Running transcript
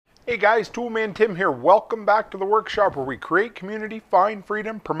Hey guys, Toolman Tim here. Welcome back to the workshop where we create community, find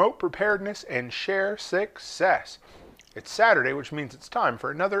freedom, promote preparedness, and share success. It's Saturday, which means it's time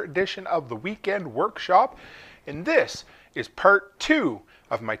for another edition of the weekend workshop. And this is part 2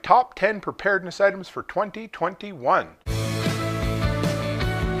 of my top 10 preparedness items for 2021.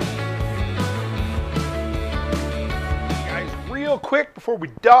 Guys, real quick before we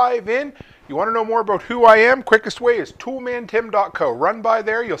dive in, you want to know more about who I am? Quickest way is toolmantim.co. Run by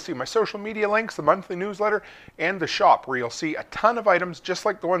there, you'll see my social media links, the monthly newsletter, and the shop where you'll see a ton of items just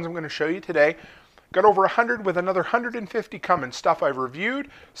like the ones I'm going to show you today. Got over 100 with another 150 coming. Stuff I've reviewed,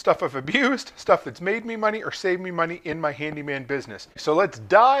 stuff I've abused, stuff that's made me money or saved me money in my handyman business. So let's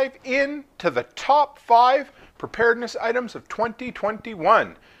dive into the top 5 preparedness items of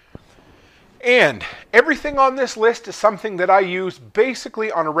 2021. And everything on this list is something that I use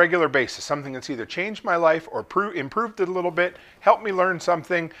basically on a regular basis. Something that's either changed my life or improved it a little bit, helped me learn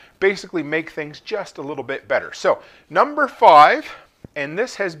something, basically make things just a little bit better. So number 5, and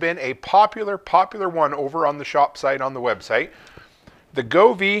this has been a popular one over on the shop site on the website, the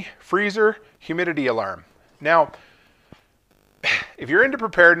Govee freezer humidity alarm. Now, if you're into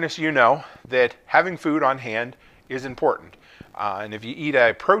preparedness, you know that having food on hand is important. And if you eat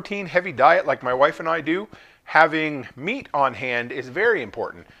a protein-heavy diet like my wife and I do, having meat on hand is very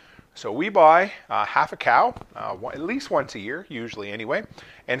important. So we buy half a cow, at least once a year, usually anyway,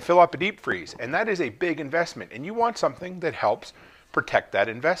 and fill up a deep freeze. And that is a big investment, and you want something that helps protect that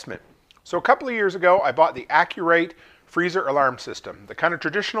investment. So a couple of years ago, I bought the Accurate freezer alarm system, the kind of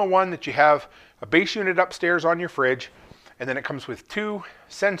traditional one that you have a base unit upstairs on your fridge, and then it comes with 2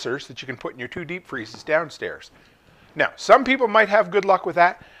 sensors that you can put in your 2 deep freezes downstairs. Now, some people might have good luck with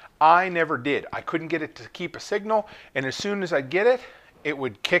that. I never did. I couldn't get it to keep a signal, and as soon as I'd get it, it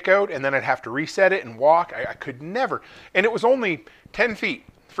would kick out, and then I'd have to reset it and walk. I could never. And it was only 10 feet.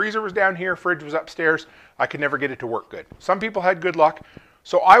 The freezer was down here, fridge was upstairs. I could never get it to work good. Some people had good luck,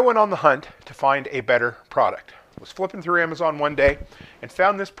 so I went on the hunt to find a better product. I was flipping through Amazon one day and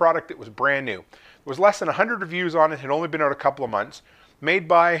found this product that was brand new. There was less than 100 reviews on it, had only been out a couple of months. Made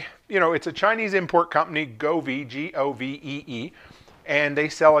by, it's a Chinese import company, Govee, G-O-V-E-E, and they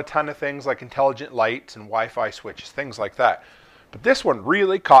sell a ton of things like intelligent lights and Wi-Fi switches, things like that. But this one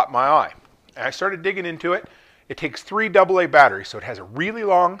really caught my eye. And I started digging into it. It takes 3 AA batteries, so it has a really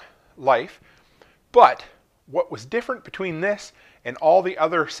long life. But what was different between this and all the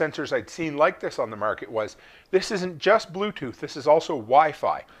other sensors I'd seen like this on the market was this isn't just Bluetooth, this is also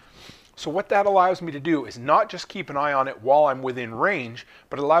Wi-Fi. So what that allows me to do is not just keep an eye on it while I'm within range,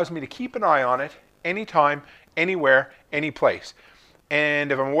 but it allows me to keep an eye on it anytime, anywhere, any place.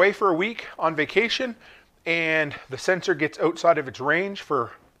 And if I'm away for a week on vacation and the sensor gets outside of its range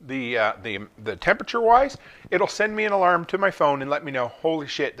for the temperature wise, it'll send me an alarm to my phone and let me know, holy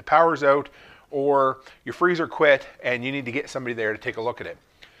shit, the power's out, or your freezer quit and you need to get somebody there to take a look at it.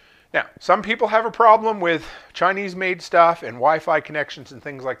 Now, some people have a problem with Chinese-made stuff and Wi-Fi connections and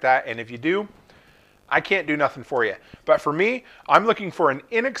things like that, and if you do, I can't do nothing for you. But for me, I'm looking for an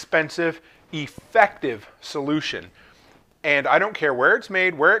inexpensive, effective solution. And I don't care where it's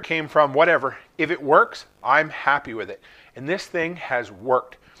made, where it came from, whatever. If it works, I'm happy with it. And this thing has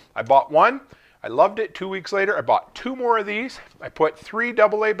worked. I bought one. I loved it. 2 weeks later, I bought 2 more of these. I put 3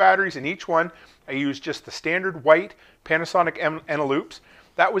 AA batteries in each one. I used just the standard white Panasonic Eneloops.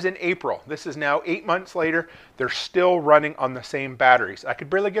 That was in April. This is now 8 months later. They're still running on the same batteries. I could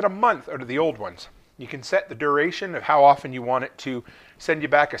barely get a month out of the old ones. You can set the duration of how often you want it to send you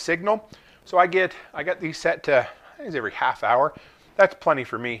back a signal. So I got these set to, I think it's every half hour. That's plenty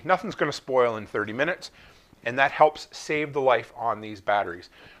for me. Nothing's going to spoil in 30 minutes. And that helps save the life on these batteries,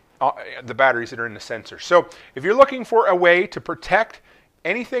 the batteries that are in the sensor. So if you're looking for a way to protect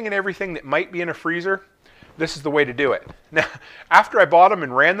anything and everything that might be in a freezer, this is the way to do it. Now, after I bought them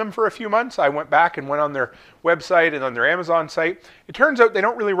and ran them for a few months, I went back and went on their website and on their Amazon site. It turns out they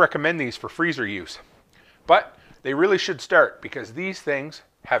don't really recommend these for freezer use. But they really should start because these things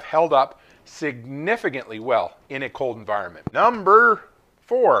have held up significantly well in a cold environment. Number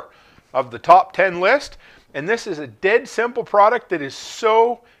 4 of the top 10 list, and this is a dead simple product that is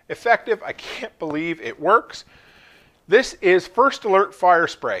so effective, I can't believe it works. This is First Alert Fire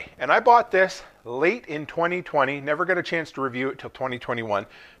Spray, and I bought this late in 2020, never got a chance to review it till 2021.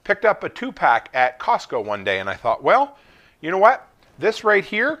 Picked up a 2-pack at Costco one day and I thought, well, you know what? This right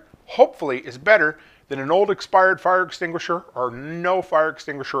here hopefully is better than an old expired fire extinguisher or no fire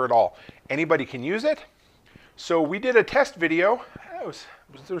extinguisher at all. Anybody can use it. So we did a test video. There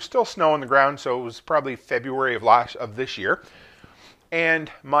was still snow on the ground, so it was probably February of this year.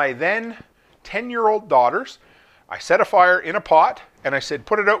 And my then 10-year-old daughters I set a fire in a pot, and I said,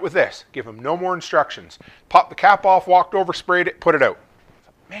 put it out with this. Give them no more instructions. Popped the cap off, walked over, sprayed it, put it out.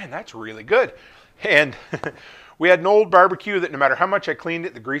 Man, that's really good. And we had an old barbecue that no matter how much I cleaned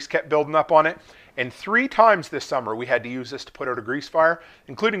it, the grease kept building up on it. And 3 times this summer, we had to use this to put out a grease fire,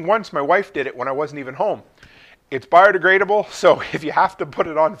 including once my wife did it when I wasn't even home. It's biodegradable, so if you have to put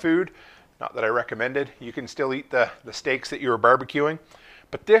it on food, not that I recommend it, you can still eat the steaks that you were barbecuing.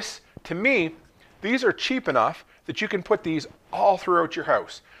 But this, to me, these are cheap enough that you can put these all throughout your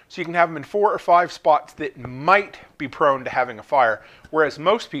house. So you can have them in 4 or 5 spots that might be prone to having a fire. Whereas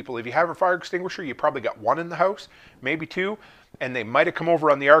most people, if you have a fire extinguisher, you probably got 1 in the house, maybe 2, and they might have come over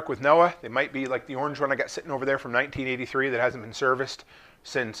on the Ark with Noah. They might be like the orange one I got sitting over there from 1983 that hasn't been serviced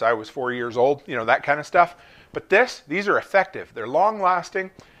since I was 4 years old, you know, that kind of stuff. But these are effective. They're long lasting.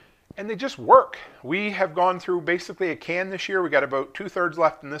 And they just work. We have gone through basically a can this year. We got about 2/3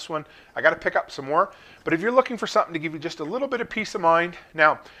 left in this one. I got to pick up some more. But if you're looking for something to give you just a little bit of peace of mind,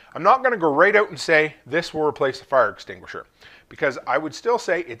 now, I'm not going to go right out and say this will replace a fire extinguisher, because I would still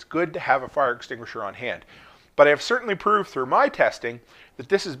say it's good to have a fire extinguisher on hand. But I have certainly proved through my testing that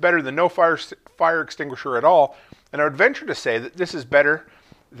this is better than no fire extinguisher at all. And I would venture to say that this is better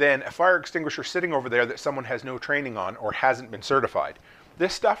than a fire extinguisher sitting over there that someone has no training on or hasn't been certified.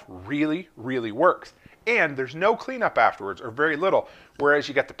 This stuff really, really works. And there's no cleanup afterwards, or very little. Whereas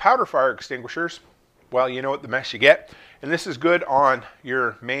you get the powder fire extinguishers, well, you know what the mess you get. And this is good on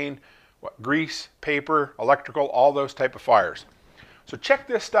your main grease, paper, electrical, all those type of fires. So check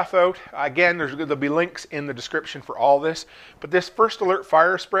this stuff out. Again, there'll be links in the description for all this. But this First Alert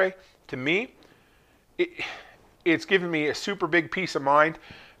fire spray, to me, it's given me a super big peace of mind.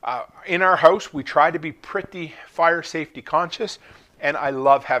 In our house, we try to be pretty fire safety conscious. And I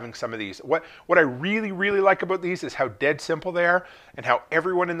love having some of these. What I really, really like about these is how dead simple they are and how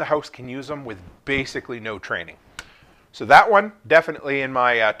everyone in the house can use them with basically no training. So that one, definitely in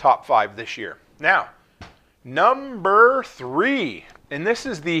my top 5 this year. Now, number 3. And this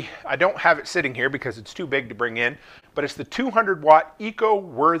is I don't have it sitting here because it's too big to bring in, but it's the 200-watt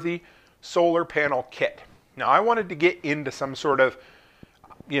Eco-Worthy solar panel kit. Now, I wanted to get into some sort of,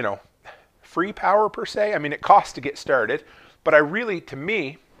 you know, free power per se. I mean, it costs to get started. But to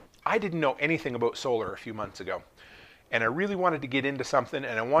me, I didn't know anything about solar a few months ago. And I really wanted to get into something,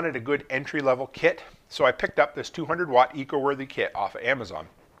 and I wanted a good entry-level kit. So I picked up this 200-watt Eco-Worthy kit off of Amazon.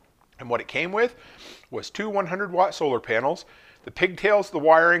 And what it came with was 2 100-watt solar panels, the pigtails, the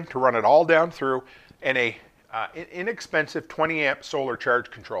wiring to run it all down through, and an inexpensive 20-amp solar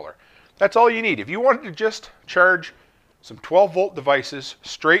charge controller. That's all you need. If you wanted to just charge some 12-volt devices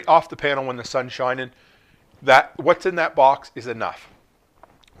straight off the panel when the sun's shining, what's in that box is enough.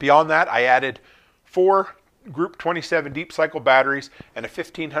 Beyond that, I added 4 Group 27 deep cycle batteries and a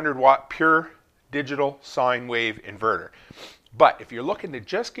 1500-watt pure digital sine wave inverter. But if you're looking to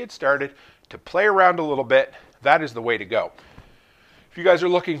just get started, to play around a little bit, that is the way to go. If you guys are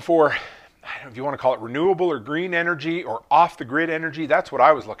looking for, I don't know if you want to call it renewable or green energy or off-the-grid energy, that's what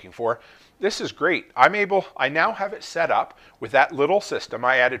I was looking for. This is great. I now have it set up with that little system.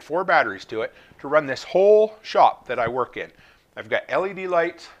 I added 4 batteries to it to run this whole shop that I work in. I've got LED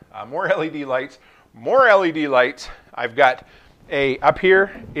lights, more LED lights, more LED lights. I've got up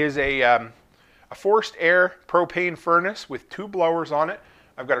here is a forced air propane furnace with 2 blowers on it.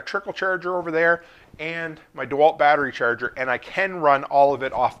 I've got a trickle charger over there and my DeWalt battery charger, and I can run all of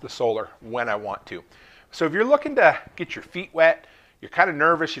it off the solar when I want to. So if you're looking to get your feet wet, you're kind of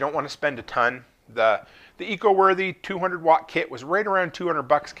nervous, you don't want to spend a ton, the Eco-Worthy 200-watt kit was right around 200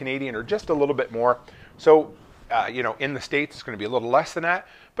 bucks Canadian, or just a little bit more. So, you know, in the States, it's going to be a little less than that,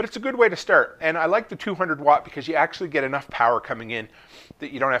 but it's a good way to start. And I like the 200-watt because you actually get enough power coming in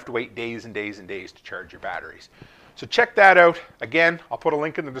that you don't have to wait days and days and days to charge your batteries. So check that out. Again, I'll put a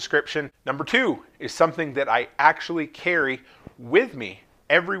link in the description. Number 2 is something that I actually carry with me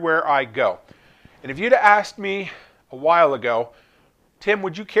everywhere I go. And if you'd have asked me a while ago, Tim,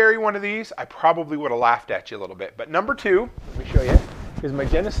 would you carry one of these? I probably would have laughed at you a little bit. But number 2, let me show you, is my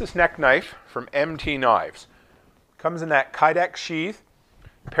Genesis neck knife from MT Knives. Comes in that Kydex sheath,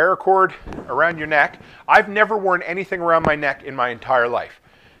 paracord around your neck. I've never worn anything around my neck in my entire life.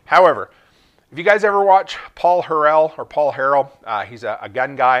 However, if you guys ever watch Paul Harrell, he's a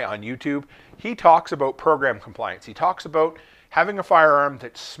gun guy on YouTube, he talks about program compliance. He talks about having a firearm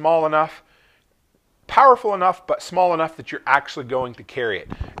that's small enough, powerful enough, but small enough that you're actually going to carry it.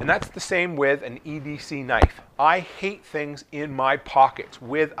 And that's the same with an EDC knife. I hate things in my pockets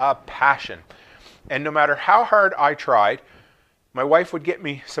with a passion. And no matter how hard I tried, my wife would get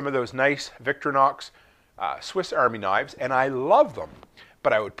me some of those nice Victorinox Swiss Army knives, and I love them.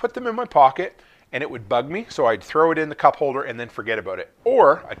 But I would put them in my pocket, and it would bug me, so I'd throw it in the cup holder and then forget about it.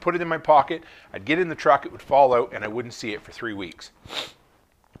 Or I'd put it in my pocket, I'd get in the truck, it would fall out, and I wouldn't see it for 3 weeks.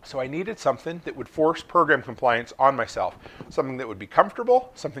 So I needed something that would force program compliance on myself, something that would be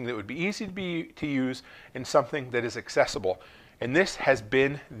comfortable, something that would be easy to use, and something that is accessible. And this has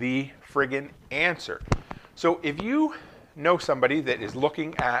been the friggin' answer. So if you know somebody that is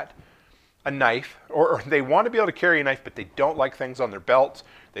looking at a knife, or they want to be able to carry a knife, but they don't like things on their belts,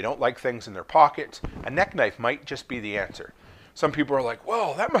 they don't like things in their pockets, a neck knife might just be the answer. Some people are like,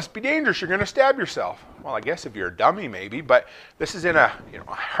 well, that must be dangerous, you're going to stab yourself. Well, I guess if you're a dummy maybe, but this is in a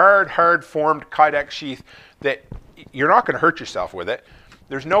hard formed Kydex sheath that you're not going to hurt yourself with it.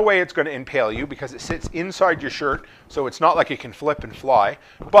 There's no way it's going to impale you because it sits inside your shirt, so it's not like it can flip and fly,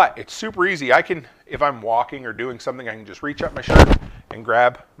 but it's super easy. I can, if I'm walking or doing something, I can just reach up my shirt and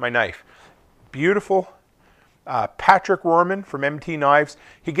grab my knife. Beautiful. Patrick Rohrman from MT Knives.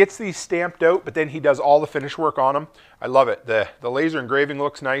 He gets these stamped out, but then he does all the finish work on them. I love it. The laser engraving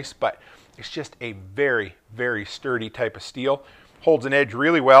looks nice, but it's just a very, very sturdy type of steel. Holds an edge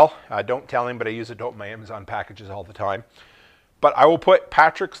really well. Don't tell him, but I use it on my Amazon packages all the time. But I will put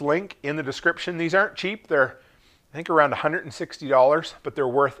Patrick's link in the description. These aren't cheap. They're, I think, around $160, but they're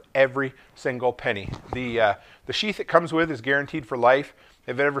worth every single penny. The sheath it comes with is guaranteed for life.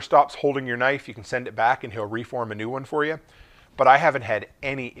 If it ever stops holding your knife, you can send it back and he'll reform a new one for you. But I haven't had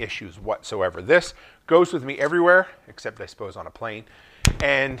any issues whatsoever. This goes with me everywhere, except I suppose on a plane,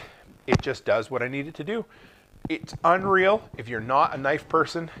 and it just does what I need it to do. It's unreal, if you're not a knife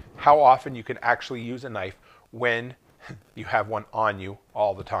person, how often you can actually use a knife when you have one on you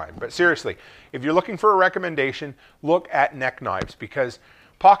all the time. But seriously, if you're looking for a recommendation, look at neck knives, because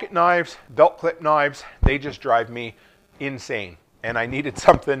pocket knives, belt clip knives, they just drive me insane. And I needed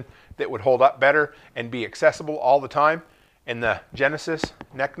something that would hold up better and be accessible all the time. And the Genesis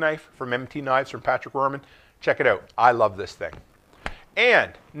neck knife from MT Knives from Patrick Rohrman, check it out. I love this thing.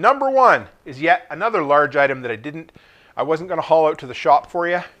 And number one is yet another large item that I wasn't going to haul out to the shop for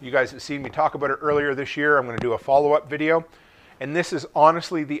you. You guys have seen me talk about it earlier this year. I'm going to do a follow-up video. And this is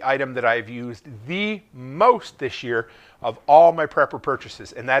honestly the item that I've used the most this year of all my prepper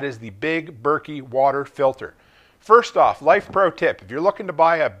purchases. And that is the Big Berkey water filter. First off, life pro tip, if you're looking to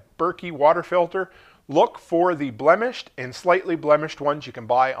buy a Berkey water filter, look for the blemished and slightly blemished ones you can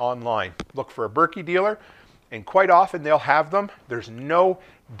buy online. Look for a Berkey dealer, and quite often they'll have them. There's no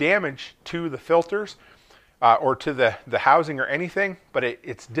damage to the filters or to the housing or anything, but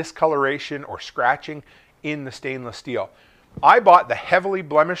it's discoloration or scratching in the stainless steel. I bought the heavily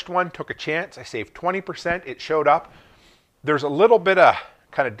blemished one, took a chance. I saved 20%. It showed up. There's a little bit of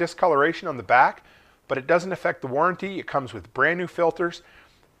kind of discoloration on the back, but it doesn't affect the warranty. It comes with brand new filters.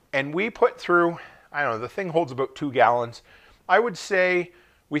 And we put through, I don't know, the thing holds about 2 gallons. I would say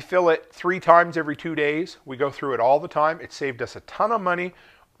we fill it 3 times every 2 days. We go through it all the time. It saved us a ton of money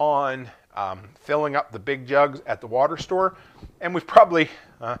on filling up the big jugs at the water store. And we've probably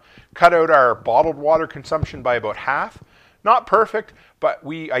cut out our bottled water consumption by about half. Not perfect, but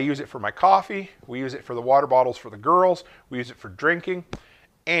I use it for my coffee. We use it for the water bottles for the girls. We use it for drinking.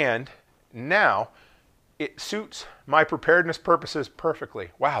 And now it suits my preparedness purposes perfectly.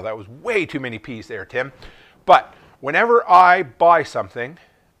 Wow, that was way too many P's there, Tim. But whenever I buy something,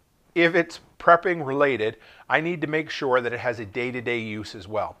 if it's prepping related, I need to make sure that it has a day-to-day use as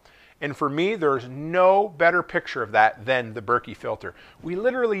well. And for me, there's no better picture of that than the Berkey filter. We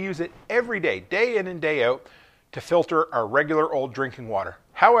literally use it every day in and day out, to filter our regular old drinking water.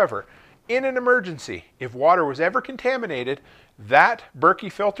 However, in an emergency, if water was ever contaminated, that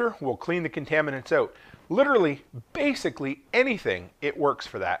Berkey filter will clean the contaminants out. Literally, basically anything, it works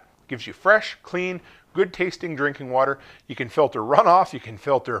for that. Gives you fresh, clean, good tasting drinking water. You can filter runoff, you can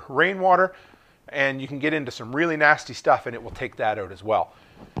filter rainwater, and you can get into some really nasty stuff and it will take that out as well.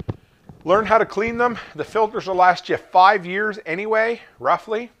 Learn how to clean them. The filters will last you 5 years anyway,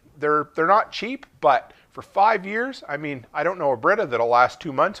 roughly. They're not cheap, but for 5 years, I mean, I don't know a Brita that'll last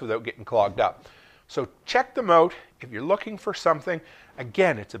 2 months without getting clogged up. So check them out if you're looking for something.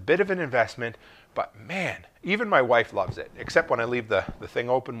 Again, it's a bit of an investment, but man, even my wife loves it, except when I leave the thing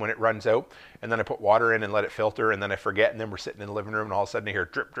open when it runs out, and then I put water in and let it filter, and then I forget, and then we're sitting in the living room, and all of a sudden I hear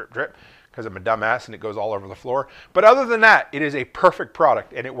drip, drip, drip, because I'm a dumbass, and it goes all over the floor. But other than that, it is a perfect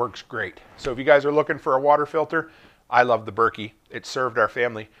product, and it works great. So if you guys are looking for a water filter, I love the Berkey. It served our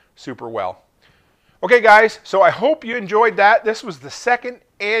family super well. Okay, guys, so I hope you enjoyed that. This was the second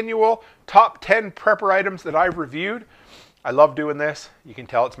annual top 10 prepper items that I've reviewed. I love doing this. You can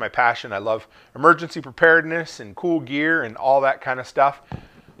tell it's my passion. I love emergency preparedness and cool gear and all that kind of stuff.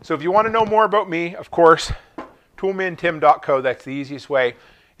 So if you want to know more about me, of course, toolmantim.co, that's the easiest way.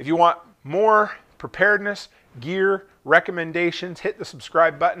 If you want more preparedness, gear, recommendations, hit the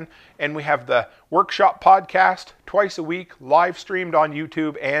subscribe button. And we have the workshop podcast twice a week, live streamed on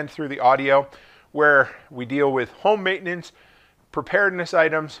YouTube and through the audio, where we deal with home maintenance, preparedness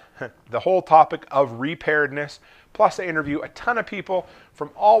items, the whole topic of reparedness. Plus I interview a ton of people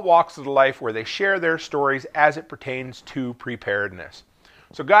from all walks of life where they share their stories as it pertains to preparedness.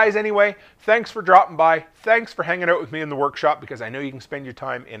 So guys, anyway, thanks for dropping by. Thanks for hanging out with me in the workshop, because I know you can spend your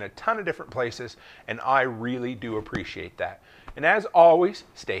time in a ton of different places, and I really do appreciate that. And as always,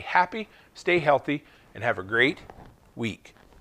 stay happy, stay healthy, and have a great week.